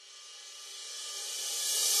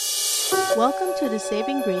Welcome to the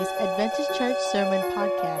Saving Grace Adventist Church Sermon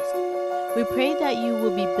Podcast. We pray that you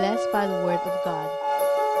will be blessed by the Word of God.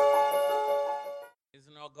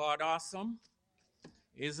 Isn't our God awesome?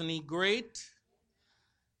 Isn't He great?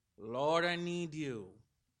 Lord, I need you.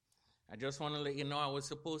 I just want to let you know I was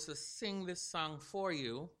supposed to sing this song for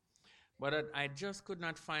you, but I just could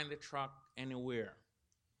not find the track anywhere.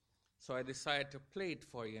 So I decided to play it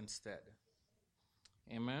for you instead.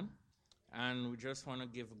 Amen. And we just want to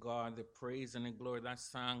give God the praise and the glory. That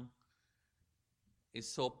song is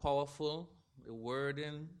so powerful. The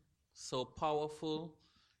wording, so powerful.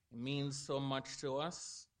 It means so much to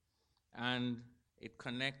us. And it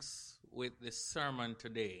connects with the sermon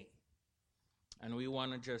today. And we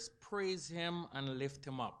want to just praise Him and lift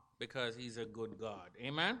Him up because He's a good God.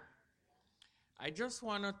 Amen? I just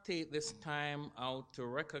want to take this time out to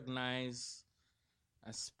recognize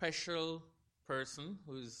a special person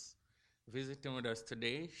who's visiting with us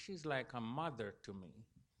today. She's like a mother to me.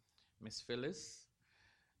 Miss Phyllis,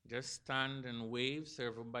 just stand and wave so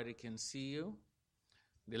everybody can see you.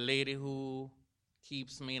 The lady who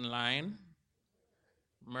keeps me in line,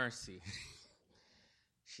 Mercy.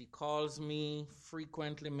 She calls me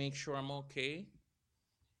frequently, make sure I'm okay.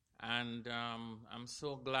 And I'm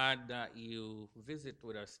so glad that you visit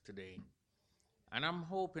with us today. And I'm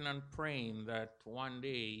hoping and praying that one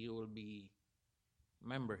day you will be a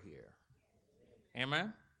member here.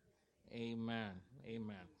 Amen? Amen.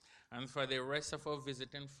 Amen. And for the rest of our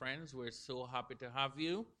visiting friends, we're so happy to have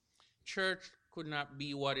you. Church could not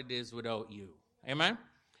be what it is without you. Amen?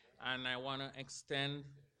 And I want to extend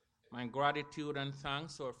my gratitude and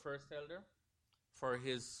thanks to our first elder for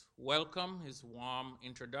his welcome, his warm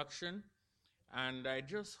introduction. And I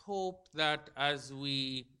just hope that as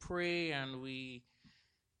we pray and we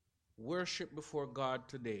worship before God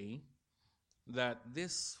today, that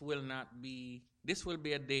this will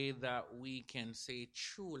be a day that we can say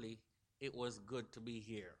truly it was good to be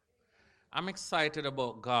here. I'm excited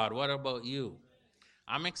about God. What about you?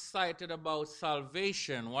 I'm excited about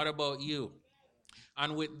salvation. What about you?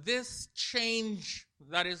 And with this change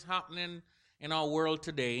that is happening in our world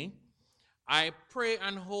today, I pray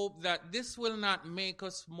and hope that this will not make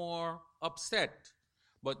us more upset,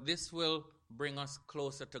 but this will bring us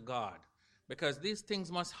closer to God. Because these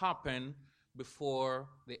things must happen before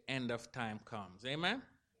the end of time comes. Amen?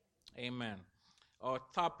 Amen. Our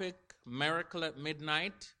topic, Miracle at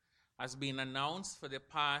Midnight, has been announced for the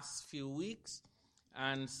past few weeks.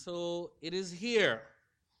 And so it is here.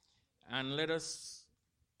 And let us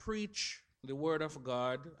preach the Word of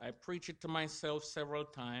God. I preach it to myself several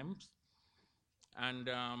times. And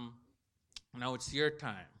now it's your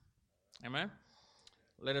time. Amen?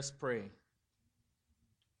 Let us pray.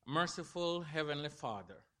 Merciful Heavenly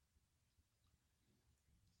Father,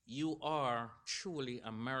 you are truly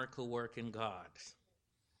a miracle-working God,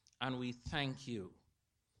 and we thank you.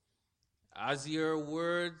 As your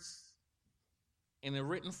words in a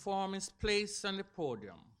written form is placed on the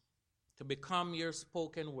podium to become your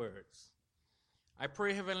spoken words, I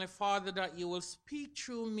pray, Heavenly Father, that you will speak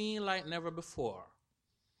through me like never before.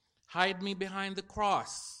 Hide me behind the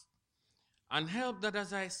cross, and help that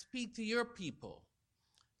as I speak to your people,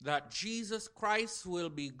 that Jesus Christ will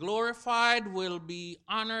be glorified, will be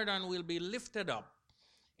honored, and will be lifted up.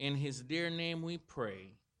 In his dear name we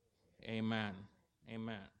pray. Amen.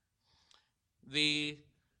 Amen. The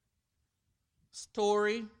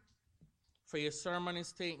story for your sermon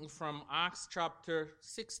is taken from Acts chapter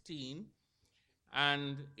 16,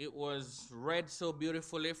 and it was read so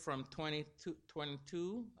beautifully from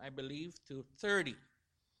 22, I believe, to 30.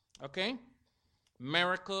 Okay?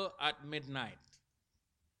 Miracle at Midnight.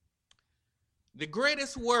 The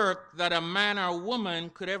greatest work that a man or woman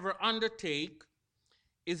could ever undertake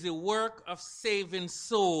is the work of saving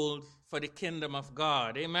souls for the kingdom of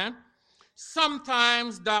God. Amen?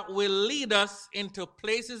 Sometimes that will lead us into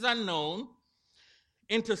places unknown,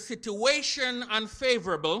 into situation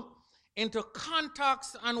unfavorable, into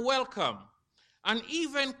contacts unwelcome, and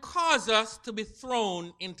even cause us to be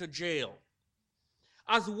thrown into jail.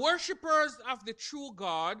 As worshipers of the true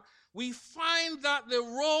God, we find that the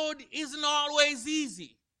road isn't always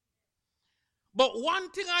easy. But one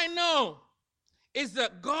thing I know is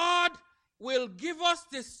that God will give us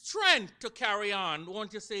the strength to carry on.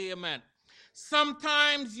 Won't you say amen?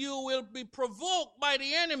 Sometimes you will be provoked by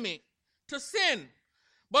the enemy to sin,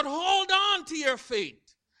 but hold on to your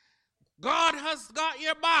faith. God has got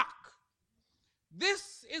your back.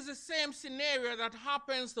 This is the same scenario that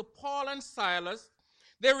happens to Paul and Silas.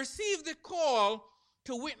 They received the call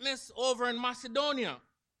to witness over in Macedonia.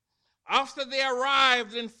 After they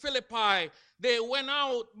arrived in Philippi, they went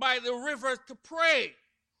out by the river to pray.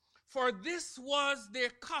 For this was their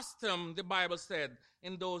custom, the Bible said,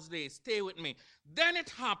 in those days. Stay with me. Then it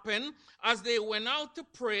happened, as they went out to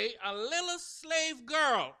pray, a little slave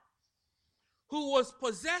girl who was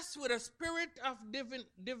possessed with a spirit of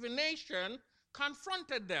divination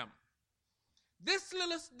confronted them. This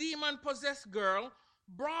little demon-possessed girl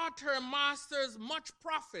brought her masters much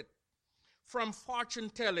profit from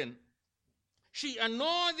fortune-telling. She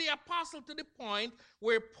annoyed the apostle to the point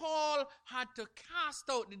where Paul had to cast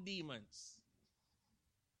out the demons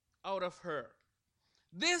out of her.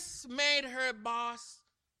 This made her boss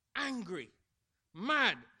angry,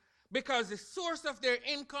 mad, because the source of their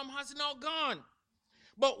income has now gone.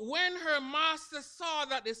 But when her master saw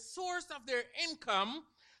that the source of their income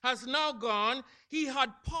has now gone, he had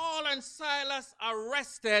Paul and Silas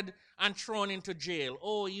arrested and thrown into jail.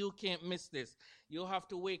 Oh, you can't miss this. You have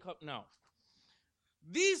to wake up now.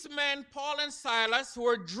 These men, Paul and Silas,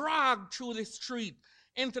 were dragged through the street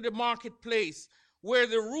into the marketplace where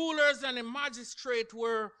the rulers and the magistrate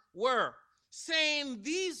were, saying,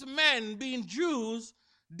 these men, being Jews,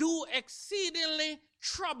 do exceedingly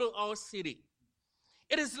trouble our city.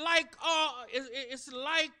 It's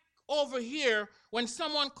like over here when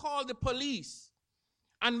someone called the police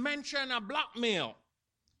and mentioned a blackmail,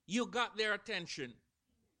 you got their attention.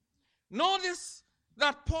 Notice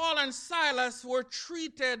that Paul and Silas were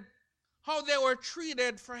treated, how they were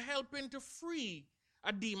treated for helping to free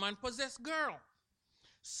a demon-possessed girl.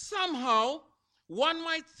 Somehow, one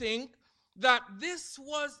might think that this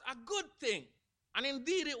was a good thing, and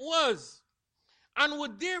indeed it was, and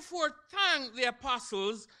would therefore thank the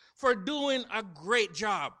apostles for doing a great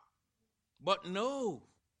job. But no,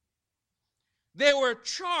 they were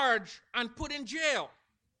charged and put in jail,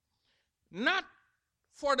 not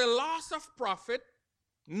for the loss of profit.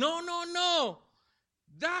 No.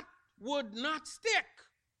 That would not stick.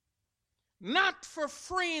 Not for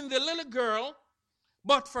freeing the little girl,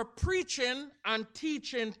 but for preaching and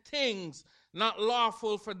teaching things not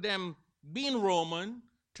lawful for them, being Roman,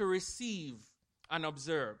 to receive and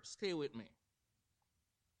observe. Stay with me.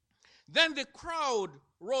 Then the crowd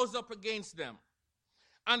rose up against them,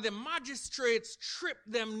 and the magistrates stripped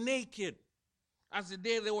them naked as the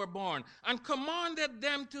day they were born, and commanded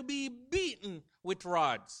them to be beaten with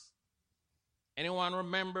rods. Anyone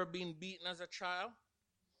remember being beaten as a child?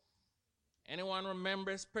 Anyone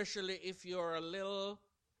remember, especially if you're a little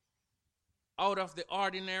out of the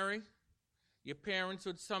ordinary? Your parents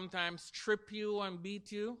would sometimes strip you and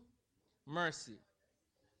beat you. Mercy.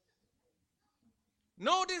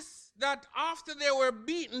 Notice that after they were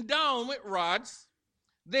beaten down with rods,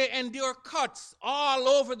 they endured cuts all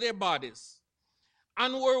over their bodies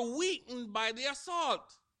and were weakened by the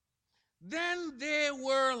assault. Then they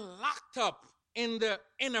were locked up in the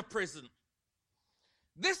inner prison.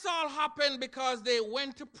 This all happened because they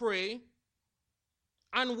went to pray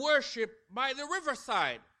and worship by the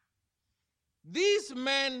riverside. These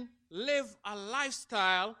men live a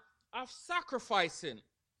lifestyle of sacrificing.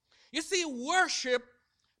 You see, worship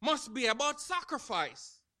must be about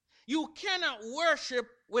sacrifice. You cannot worship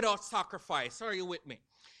without sacrifice. Are you with me?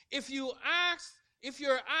 If you're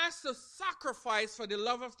asked to sacrifice for the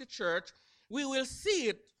love of the church, we will see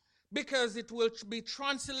it because it will be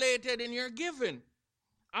translated in your giving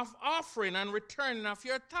of offering and returning of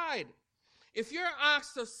your tithe. If you're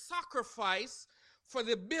asked to sacrifice for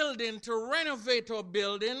the building, to renovate our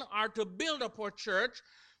building or to build up our church,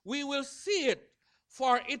 we will see it,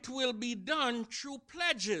 for it will be done through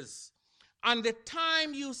pledges and the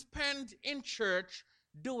time you spend in church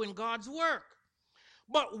doing God's work.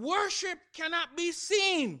 But worship cannot be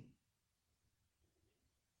seen.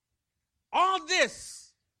 All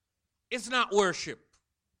this is not worship.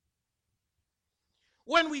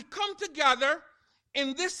 When we come together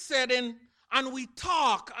in this setting and we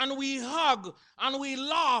talk and we hug and we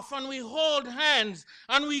laugh and we hold hands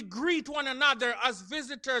and we greet one another as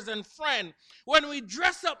visitors and friends, when we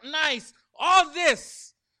dress up nice, all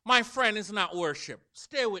this, my friend, is not worship.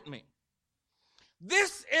 Stay with me.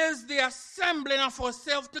 This is the assembling of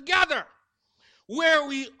ourselves together, where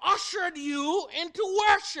we ushered you into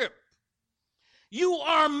worship. You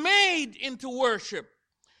are made into worship.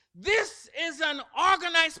 This is an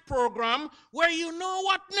organized program where you know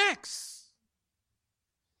what next.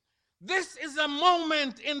 This is a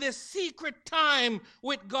moment in the secret time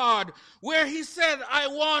with God where he said, I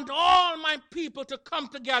want all my people to come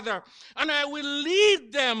together and I will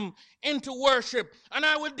lead them into worship and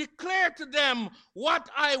I will declare to them what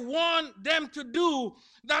I want them to do,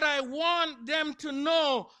 that I want them to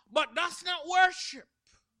know. But that's not worship.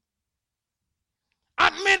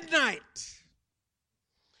 At midnight,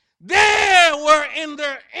 they were in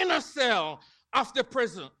their inner cell of the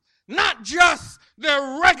prison. not just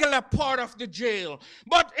the regular part of the jail,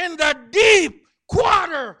 but in the deep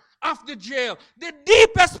quarter of the jail, the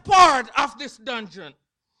deepest part of this dungeon.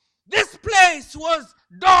 This place was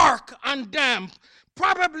dark and damp,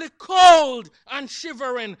 probably cold and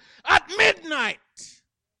shivering. At midnight,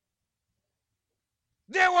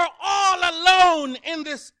 they were all alone in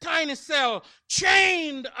this tiny cell,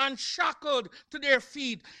 chained and shackled to their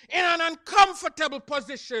feet, in an uncomfortable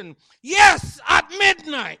position. Yes, at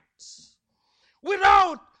midnight,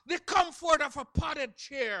 without the comfort of a potted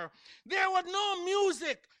chair. There was no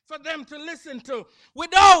music for them to listen to,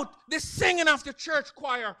 without the singing of the church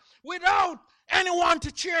choir, without anyone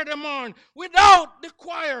to cheer them on, without the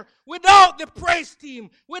choir, without the praise team,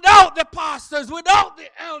 without the pastors, without the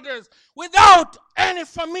elders, without any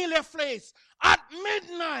familiar face. At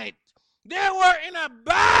midnight, they were in a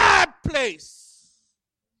bad place.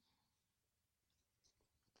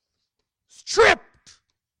 Stripped,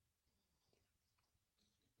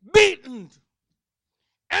 beaten,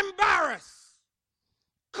 embarrassed,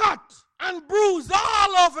 cut and bruised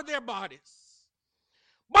all over their bodies.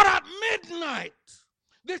 But at midnight,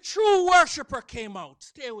 the true worshiper came out.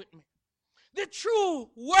 Stay with me. The true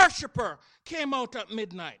worshiper came out at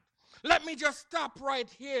midnight. Let me just stop right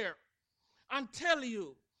here and tell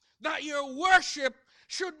you that your worship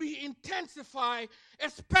should be intensified,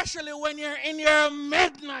 especially when you're in your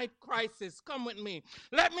midnight crisis. Come with me.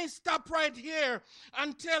 Let me stop right here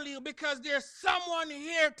and tell you, because there's someone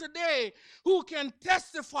here today who can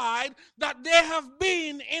testify that they have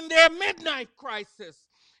been in their midnight crisis.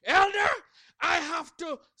 Elder, I have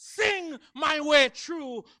to sing my way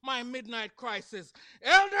through my midnight crisis.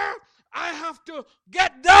 Elder, I have to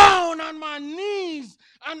get down on my knees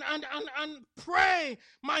and pray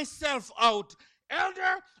myself out.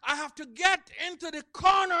 Elder, I have to get into the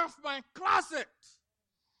corner of my closet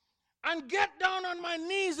and get down on my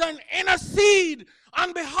knees and intercede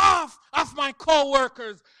on behalf of my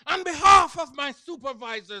co-workers, on behalf of my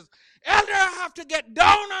supervisors. Elder, I have to get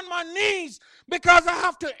down on my knees because I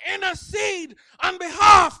have to intercede on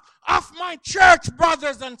behalf of my church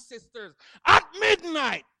brothers and sisters. At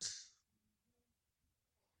midnight,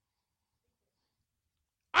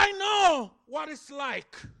 I know what it's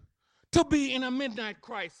like to be in a midnight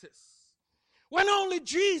crisis when only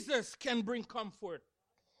Jesus can bring comfort.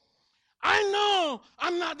 I know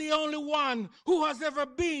I'm not the only one who has ever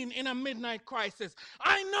been in a midnight crisis.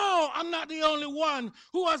 I know I'm not the only one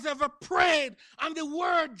who has ever prayed and the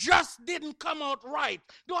word just didn't come out right.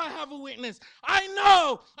 Do I have a witness? I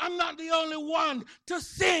know I'm not the only one to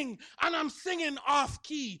sing and I'm singing off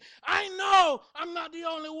key. I know I'm not the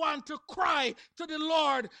only one to cry to the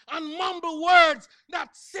Lord and mumble words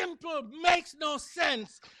that simple makes no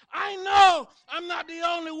sense. I know I'm not the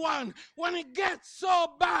only one when it gets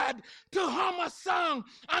so bad to hum a song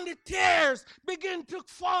and the tears begin to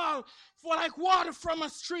fall for like water from a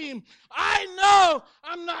stream. I know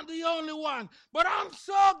I'm not the only one, but I'm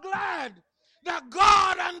so glad that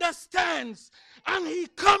God understands and he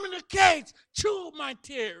communicates through my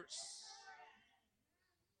tears.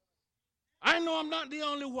 I know I'm not the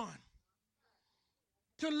only one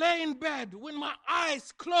to lay in bed with my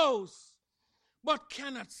eyes closed but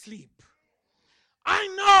cannot sleep. I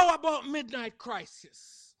know about midnight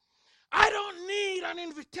crisis. I don't need an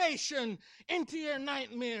invitation into your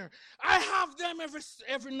nightmare. I have them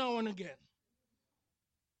every now and again.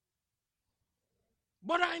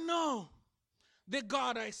 But I know the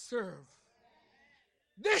God I serve.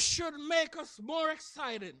 This should make us more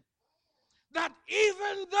excited that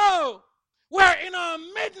even though we're in a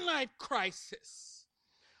midnight crisis,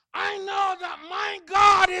 I know that my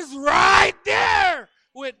God is right there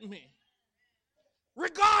with me.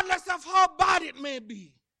 Regardless of how bad it may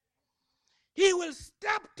be, he will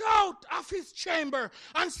step out of his chamber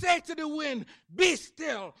and say to the wind, be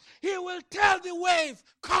still. He will tell the wave,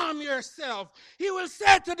 calm yourself. He will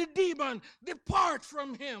say to the demon, depart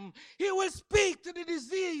from him. He will speak to the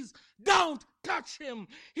disease, don't touch him.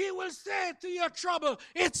 He will say to your trouble,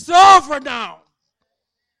 it's over now.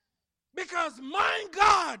 Because my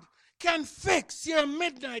God can fix your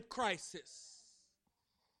midnight crisis.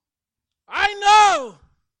 I know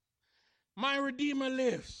my Redeemer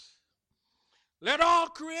lives. Let all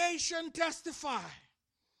creation testify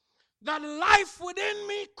that life within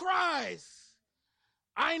me cries,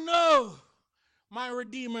 I know my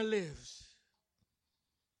Redeemer lives.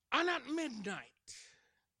 And at midnight,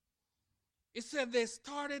 it said they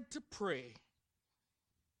started to pray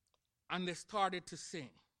and they started to sing.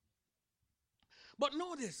 But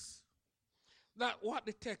notice that what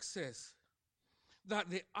the text says, that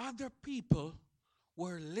the other people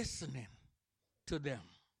were listening to them.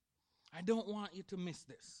 I don't want you to miss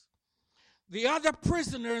this. the other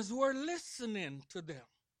prisoners were listening to them.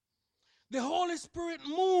 The Holy Spirit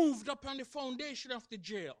moved upon the foundation of the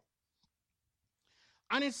jail.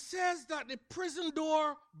 And it says that the prison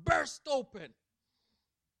door burst open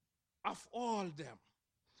of all them.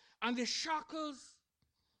 And the shackles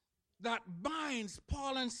that binds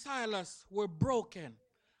Paul and Silas were broken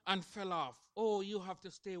and fell off. Oh, you have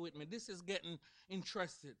to stay with me. This is getting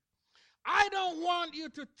interesting. I don't want you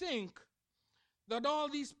to think that all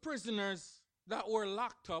these prisoners that were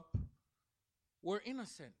locked up were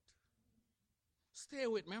innocent. Stay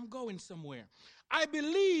with me. I'm going somewhere. I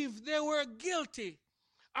believe they were guilty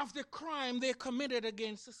of the crime they committed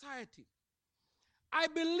against society. I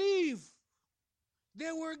believe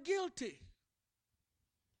they were guilty.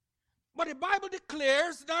 But the Bible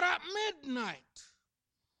declares that at midnight,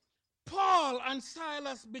 Paul and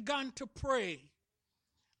Silas began to pray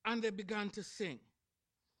and they began to sing.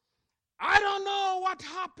 I don't know what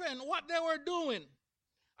happened, what they were doing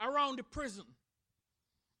around the prison.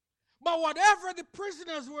 But whatever the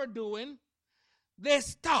prisoners were doing, they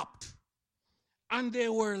stopped and they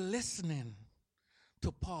were listening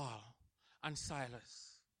to Paul and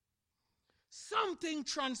Silas. Something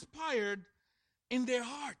transpired in their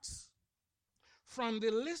hearts from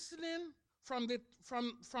the listening, from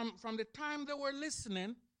the time they were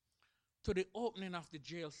listening to the opening of the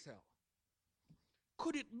jail cell.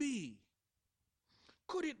 Could it be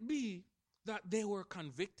that they were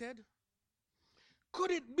convicted?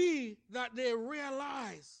 Could it be that they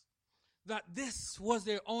realized that this was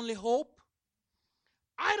their only hope?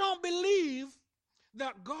 I don't believe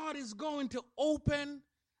that God is going to open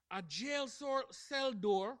a jail cell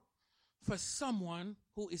door for someone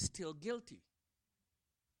who is still guilty.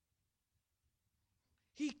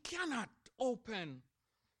 He cannot open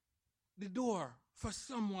the door for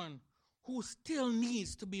someone who still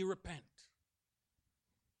needs to be repentant.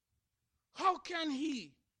 How can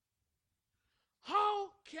he? How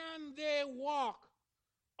can they walk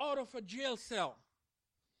out of a jail cell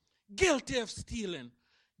guilty of stealing,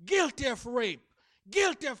 guilty of rape,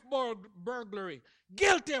 guilty of burglary,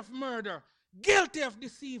 guilty of murder, guilty of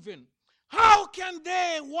deceiving? How can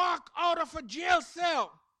they walk out of a jail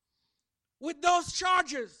cell with those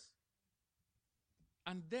charges?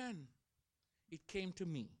 And then it came to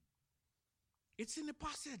me. It's in the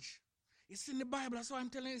passage. It's in the Bible. That's why I'm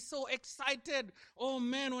telling you, it's so excited. Oh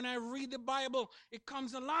man, when I read the Bible, it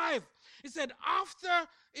comes alive. It said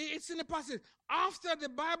it's in the passage, after the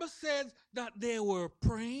Bible says that they were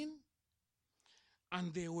praying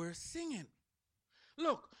and they were singing.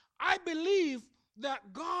 Look, I believe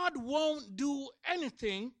that God won't do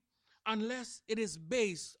anything unless it is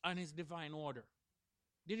based on his divine order.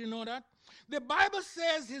 Did you know that? The Bible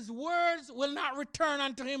says his words will not return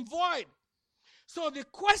unto him void. So the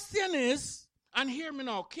question is, and hear me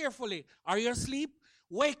now carefully, are you asleep?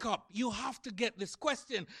 Wake up. You have to get this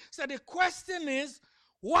question. So the question is,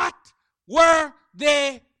 what were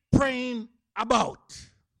they praying about?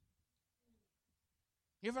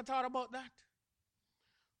 You ever thought about that?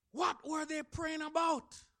 What were they praying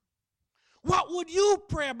about? What would you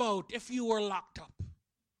pray about if you were locked up?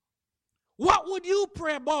 What would you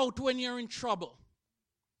pray about when you're in trouble?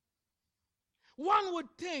 One would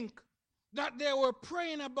think that they were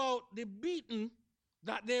praying about the beating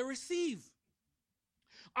that they receive.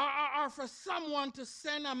 Or for someone to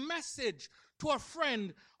send a message to a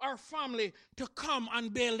friend or family to come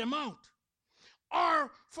and bail them out.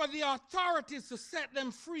 Or for the authorities to set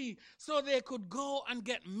them free so they could go and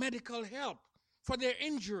get medical help for their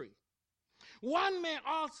injury. One may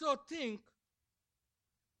also think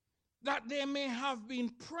that they may have been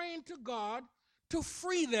praying to God to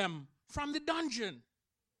free them from the dungeon.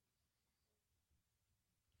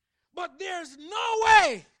 But there's no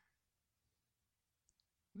way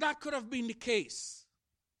that could have been the case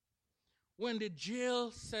when the jail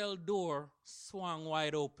cell door swung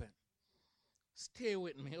wide open. Stay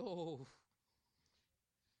with me. Oh.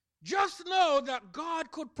 Just know that God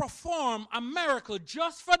could perform a miracle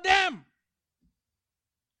just for them.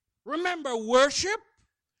 Remember, worship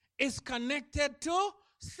is connected to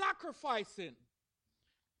sacrificing.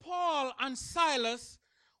 Paul and Silas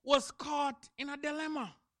was caught in a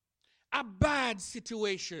dilemma, a bad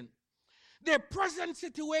situation. Their present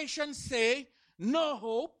situation say no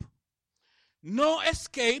hope, no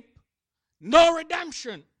escape, no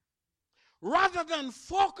redemption. Rather than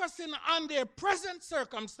focusing on their present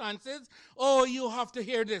circumstances, oh, you have to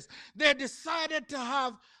hear this. They decided to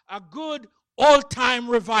have a good old-time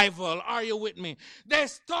revival. Are you with me? They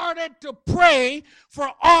started to pray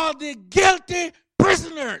for all the guilty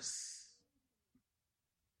prisoners.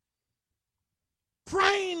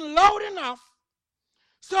 Praying loud enough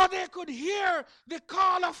so they could hear the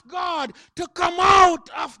call of God to come out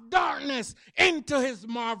of darkness into his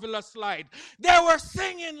marvelous light. They were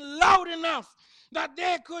singing loud enough that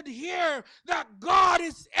they could hear that God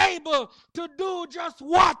is able to do just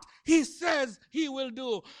what he says he will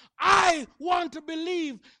do. I want to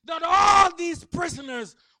believe that all these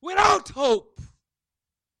prisoners without hope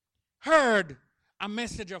heard a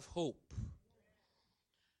message of hope.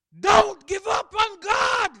 Don't give up on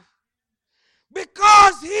God,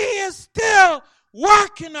 because he is still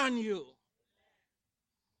working on you.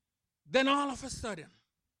 Then all of a sudden,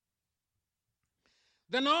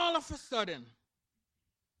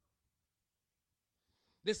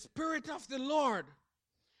 the Spirit of the Lord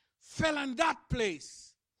fell on that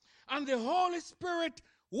place. And the Holy Spirit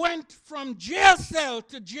went from jail cell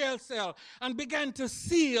to jail cell and began to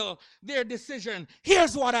seal their decision.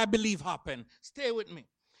 Here's what I believe happened. Stay with me.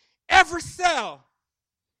 Every cell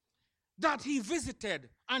that he visited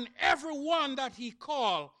and every one that he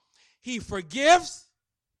called, he forgives,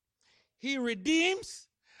 he redeems,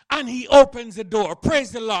 and he opens the door.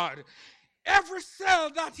 Praise the Lord. Every cell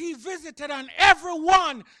that he visited and every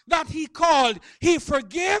one that he called, he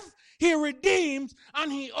forgives, he redeems,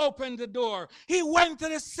 and he opened the door. He went to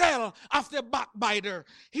the cell of the backbiter.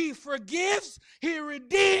 He forgives, he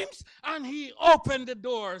redeems, and he opened the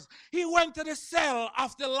doors. He went to the cell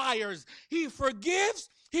of the liars. He forgives,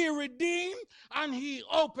 he redeemed, and he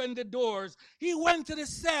opened the doors. He went to the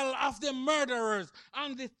cell of the murderers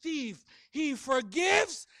and the thief. He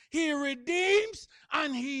forgives, he redeems,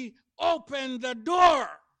 and he opened the door.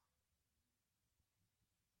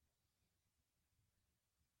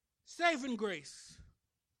 Saving grace.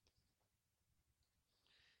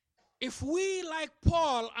 If we, like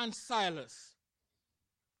Paul and Silas,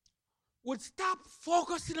 would stop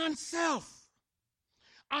focusing on self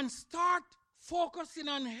and start focusing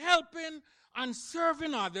on helping and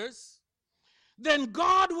serving others, then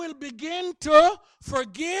God will begin to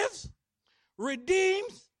forgive, redeem,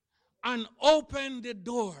 and open the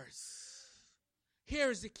doors.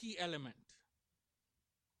 Here's the key element.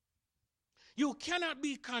 You cannot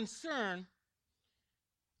be concerned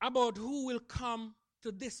about who will come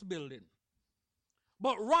to this building,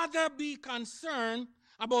 but rather be concerned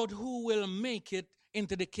about who will make it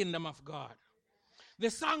into the kingdom of God. The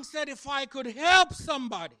song said, if I could help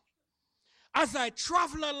somebody as I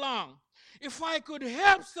travel along, if I could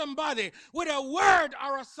help somebody with a word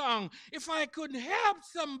or a song, if I could help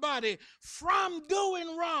somebody from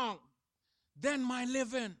doing wrong, then my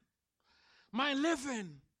living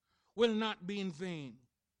will not be in vain.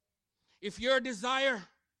 If your desire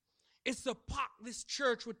is to pack this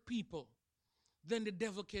church with people, then the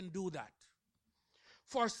devil can do that.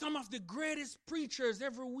 For some of the greatest preachers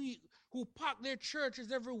every week who pack their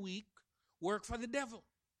churches every week work for the devil.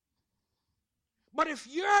 But if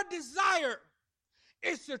your desire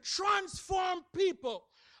is to transform people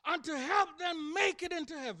and to help them make it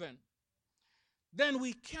into heaven, then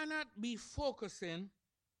we cannot be focusing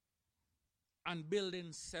on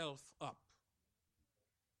building self up.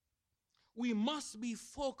 We must be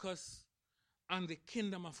focused on the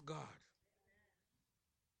kingdom of God.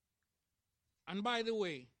 And by the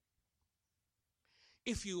way,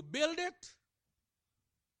 if you build it,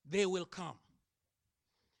 they will come.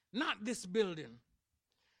 Not this building,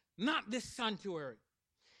 not this sanctuary.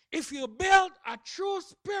 If you build a true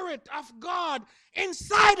spirit of God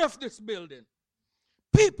inside of this building,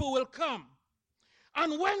 people will come.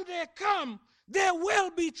 And when they come, they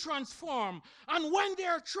will be transformed. And when they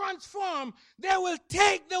are transformed, they will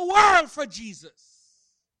take the world for Jesus.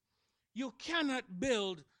 You cannot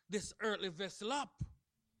build this earthly vessel up.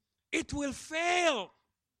 It will fail.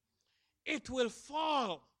 It will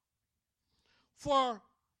fall. For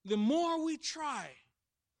the more we try,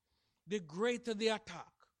 the greater the attack.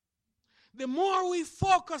 The more we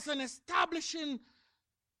focus on establishing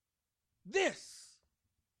this,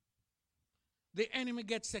 the enemy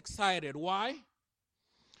gets excited. Why?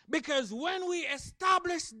 Because when we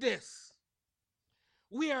establish this,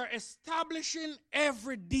 we are establishing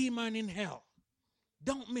every demon in hell.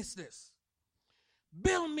 Don't miss this.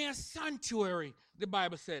 Build me a sanctuary, the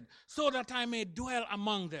Bible said, so that I may dwell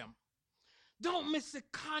among them. Don't miss the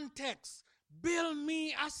context. Build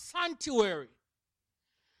me a sanctuary.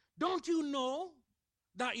 Don't you know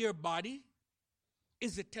that your body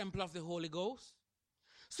is the temple of the Holy Ghost?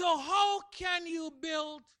 So how can you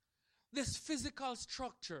build this physical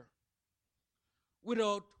structure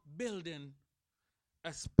without building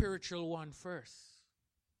a spiritual one first?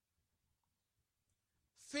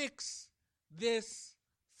 Fix this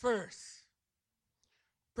first.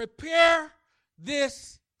 Prepare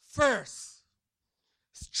this first.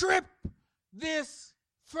 Strip this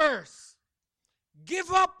first.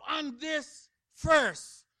 Give up on this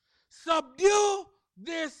first. Subdue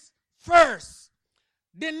this first.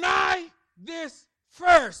 Deny this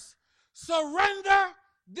first. Surrender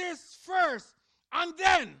this first. And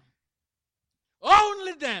then,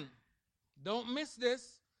 only then, don't miss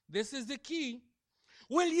this, this is the key,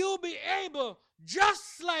 will you be able,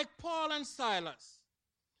 just like Paul and Silas,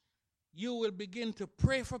 you will begin to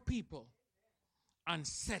pray for people and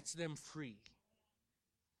set them free.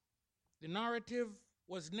 The narrative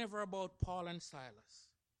was never about Paul and Silas.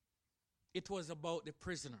 It was about the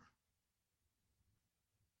prisoner.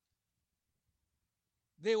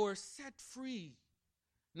 They were set free,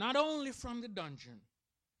 not only from the dungeon,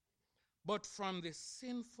 but from the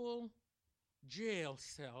sinful jail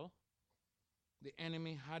cell the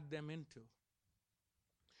enemy had them into.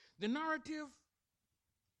 The narrative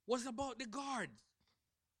was about the guard.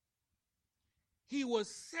 He was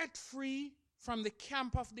set free from the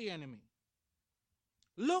camp of the enemy.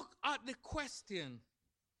 Look at the question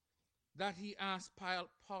that he asked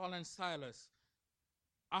Paul and Silas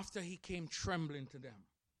after he came trembling to them.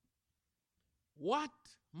 What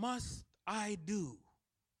must I do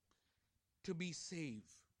to be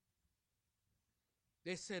saved?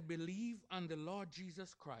 They said, believe on the Lord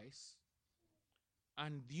Jesus Christ,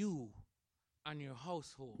 and you and your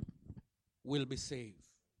household will be saved.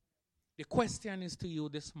 The question is to you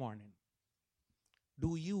this morning,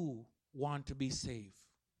 do you want to be saved?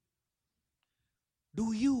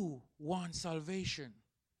 Do you want salvation?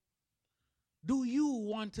 Do you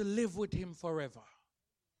want to live with him forever?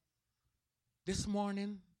 This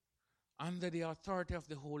morning, under the authority of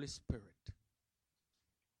the Holy Spirit,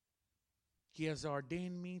 he has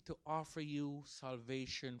ordained me to offer you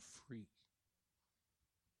salvation free.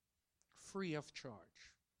 Free of charge.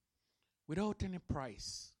 Without any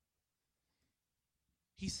price.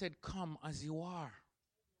 He said, come as you are.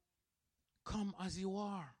 Come as you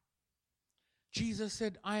are. Jesus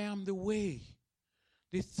said, I am the way,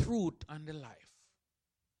 the truth, and the life.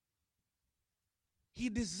 He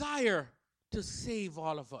desires to save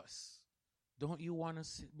all of us. Don't you want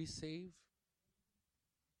to be saved?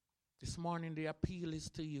 This morning the appeal is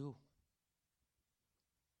to you.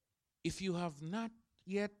 If you have not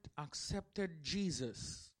yet accepted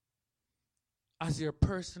Jesus as your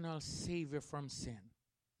personal Savior from sin,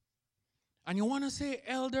 and you want to say,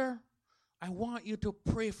 Elder, I want you to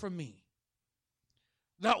pray for me,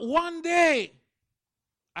 that one day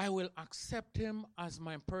I will accept him as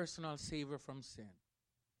my personal Savior from sin.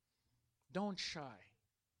 Don't shy.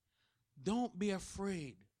 Don't be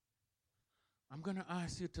afraid. I'm going to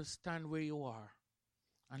ask you to stand where you are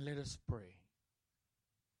and let us pray.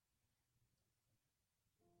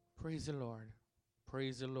 Praise the Lord.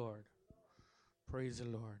 Praise the Lord. Praise the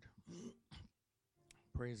Lord.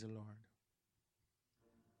 Praise the Lord.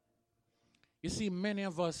 You see, many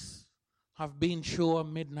of us have been through a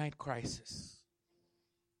midnight crisis.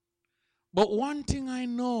 But one thing I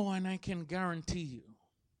know and I can guarantee you,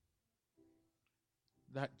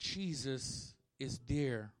 that Jesus is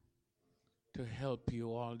there to help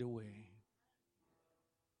you all the way.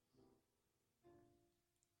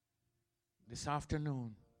 This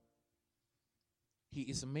afternoon, he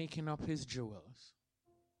is making up his jewels,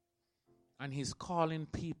 and he's calling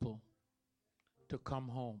people to come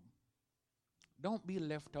home. Don't be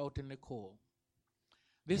left out in the cold.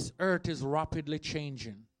 This earth is rapidly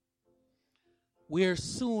changing. We are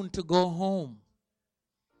soon to go home.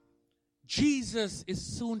 Jesus is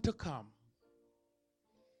soon to come.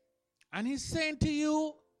 And he's saying to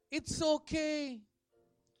you, it's okay.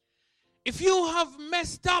 If you have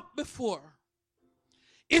messed up before,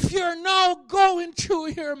 if you're now going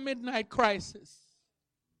through your midnight crisis,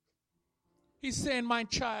 he's saying, my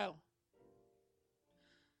child,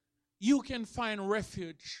 you can find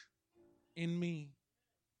refuge in me.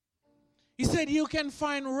 He said, you can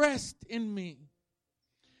find rest in me.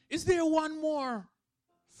 Is there one more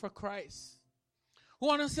for Christ?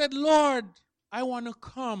 One who said, Lord, I want to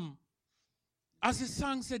come. As the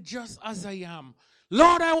song said, just as I am.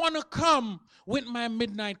 Lord, I want to come with my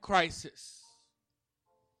midnight crisis.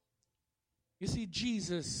 You see,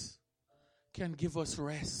 Jesus can give us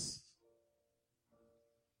rest.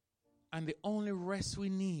 And the only rest we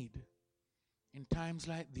need in times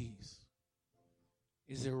like these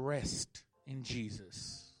is a rest in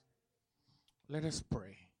Jesus. Let us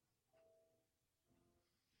pray.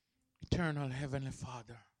 Eternal Heavenly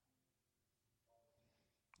Father,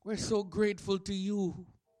 we're so grateful to you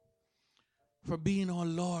for being our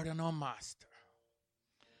Lord and our Master.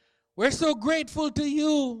 We're so grateful to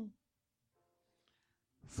you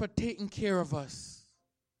for taking care of us.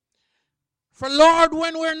 For Lord,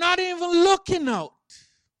 when we're not even looking out,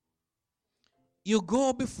 you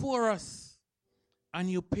go before us and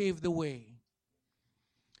you pave the way.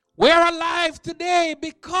 We're alive today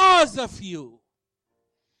because of you,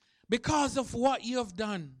 because of what you have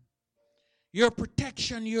done, your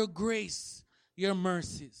protection, your grace, your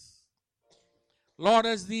mercies. Lord,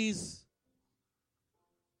 as these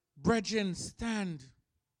brethren stand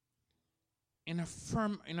in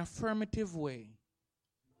an affirmative way,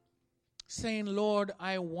 saying, Lord,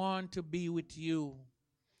 I want to be with you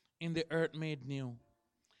in the earth made new.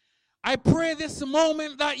 I pray this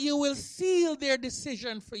moment that you will seal their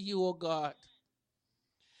decision for you, O God,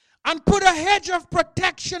 and put a hedge of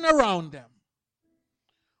protection around them,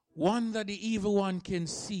 one that the evil one can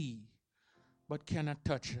see but cannot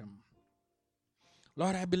touch him.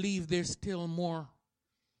 Lord, I believe there's still more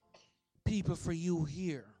people for you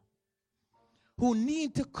here who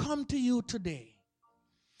need to come to you today,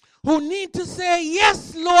 who need to say,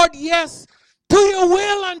 yes, Lord, yes, to your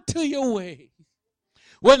will and to your way.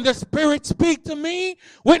 When the Spirit speaks to me,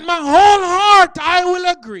 with my whole heart, I will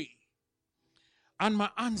agree. And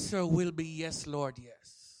my answer will be, yes, Lord,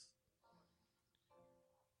 yes.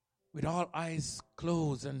 With all eyes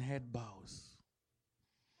closed and head bows.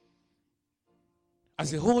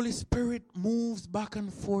 As the Holy Spirit moves back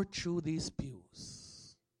and forth through these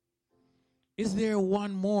pews, is there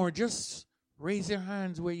one more? Just raise your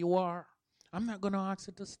hands where you are. I'm not going to ask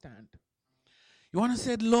you to stand. You want to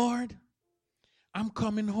say, Lord, I'm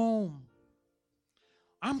coming home.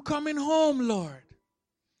 I'm coming home, Lord.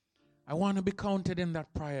 I want to be counted in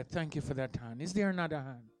that prayer. Thank you for that hand. Is there another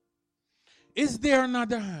hand? Is there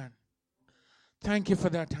another hand? Thank you for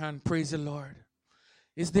that hand. Praise the Lord.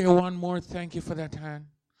 Is there one more? Thank you for that hand.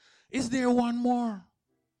 Is there one more?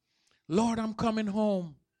 Lord, I'm coming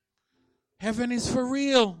home. Heaven is for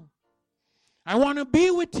real. I want to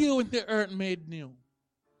be with you in the earth made new.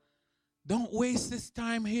 Don't waste this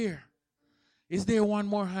time here. Is there one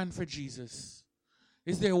more hand for Jesus?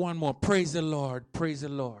 Is there one more? Praise the Lord. Praise the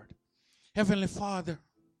Lord. Heavenly Father,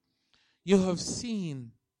 you have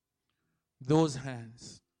seen those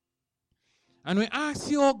hands. And we ask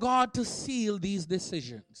you, oh God, to seal these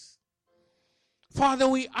decisions. Father,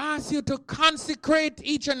 we ask you to consecrate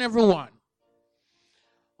each and every one.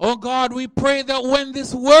 Oh God, we pray that when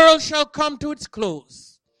this world shall come to its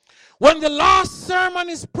close, when the last sermon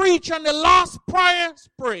is preached and the last prayer is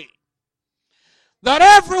prayed, that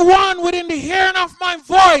everyone within the hearing of my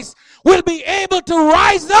voice will be able to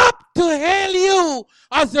rise up to hail you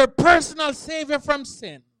as their personal Savior from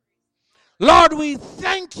sin. Lord, we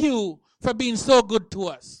thank you for being so good to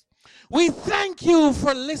us. We thank you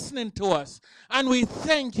for listening to us. And we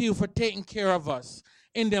thank you for taking care of us.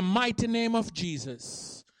 In the mighty name of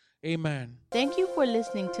Jesus. Amen. Thank you for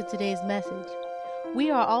listening to today's message.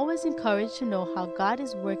 We are always encouraged to know how God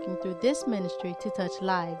is working through this ministry to touch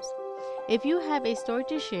lives. If you have a story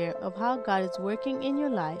to share of how God is working in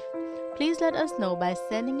your life, please let us know by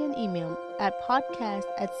sending an email at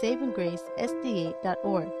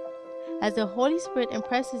podcast@savinggracesda.org. As the Holy Spirit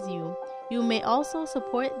impresses you, you may also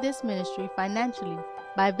support this ministry financially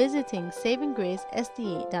by visiting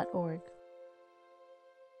savinggracesda.org.